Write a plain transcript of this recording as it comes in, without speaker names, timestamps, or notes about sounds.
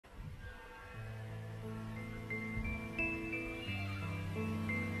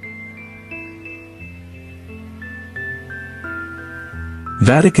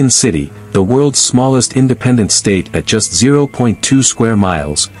Vatican City, the world's smallest independent state at just 0.2 square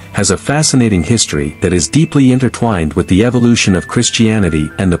miles, has a fascinating history that is deeply intertwined with the evolution of Christianity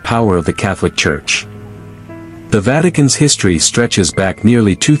and the power of the Catholic Church. The Vatican's history stretches back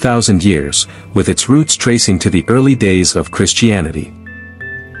nearly 2,000 years, with its roots tracing to the early days of Christianity.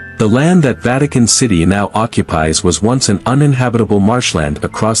 The land that Vatican City now occupies was once an uninhabitable marshland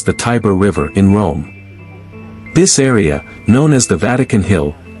across the Tiber River in Rome. This area, known as the Vatican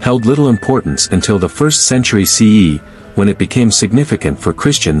Hill, held little importance until the 1st century CE, when it became significant for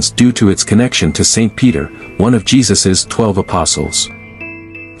Christians due to its connection to St. Peter, one of Jesus's 12 apostles.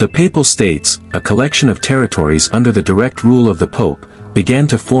 The Papal States, a collection of territories under the direct rule of the Pope, began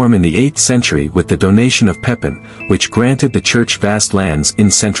to form in the 8th century with the donation of Pepin, which granted the Church vast lands in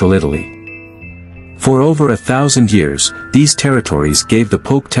central Italy. For over 1,000 years, these territories gave the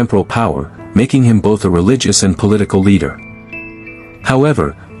Pope temporal power, making him both a religious and political leader.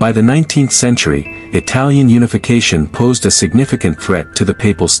 However, by the 19th century, Italian unification posed a significant threat to the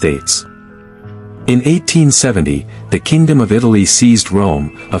Papal States. In 1870, the Kingdom of Italy seized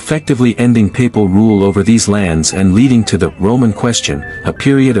Rome, effectively ending papal rule over these lands and leading to the Roman Question, a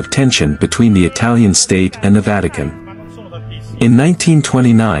period of tension between the Italian state and the Vatican. In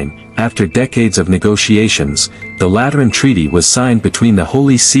 1929, after decades of negotiations, the Lateran Treaty was signed between the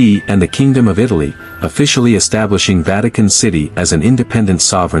Holy See and the Kingdom of Italy, officially establishing Vatican City as an independent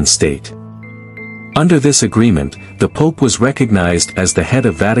sovereign state. Under this agreement, the Pope was recognized as the head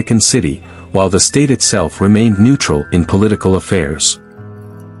of Vatican City, while the state itself remained neutral in political affairs.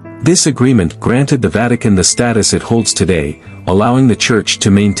 This agreement granted the Vatican the status it holds today, allowing the Church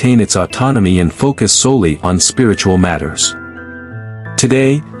to maintain its autonomy and focus solely on spiritual matters.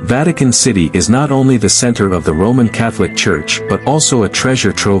 Today, Vatican City is not only the center of the Roman Catholic Church but also a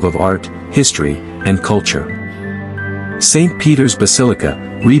treasure trove of art, history, and culture. St. Peter's Basilica,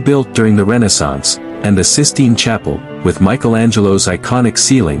 rebuilt during the Renaissance, and the Sistine Chapel, with Michelangelo's iconic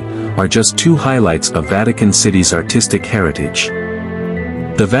ceiling, are just two highlights of Vatican City's artistic heritage.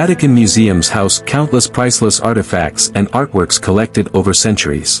 The Vatican Museums house countless priceless artifacts and artworks collected over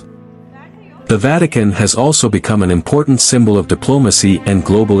centuries. The Vatican has also become an important symbol of diplomacy and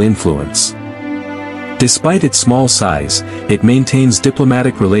global influence. Despite its small size, it maintains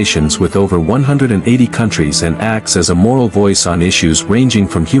diplomatic relations with over 180 countries and acts as a moral voice on issues ranging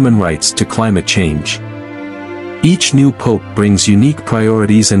from human rights to climate change. Each new pope brings unique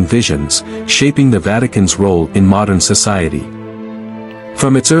priorities and visions, shaping the Vatican's role in modern society.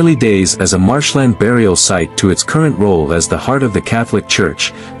 From its early days as a marshland burial site to its current role as the heart of the Catholic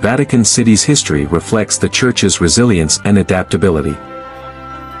Church, Vatican City's history reflects the Church's resilience and adaptability.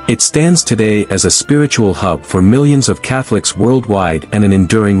 It stands today as a spiritual hub for millions of Catholics worldwide and an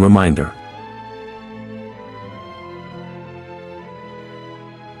enduring reminder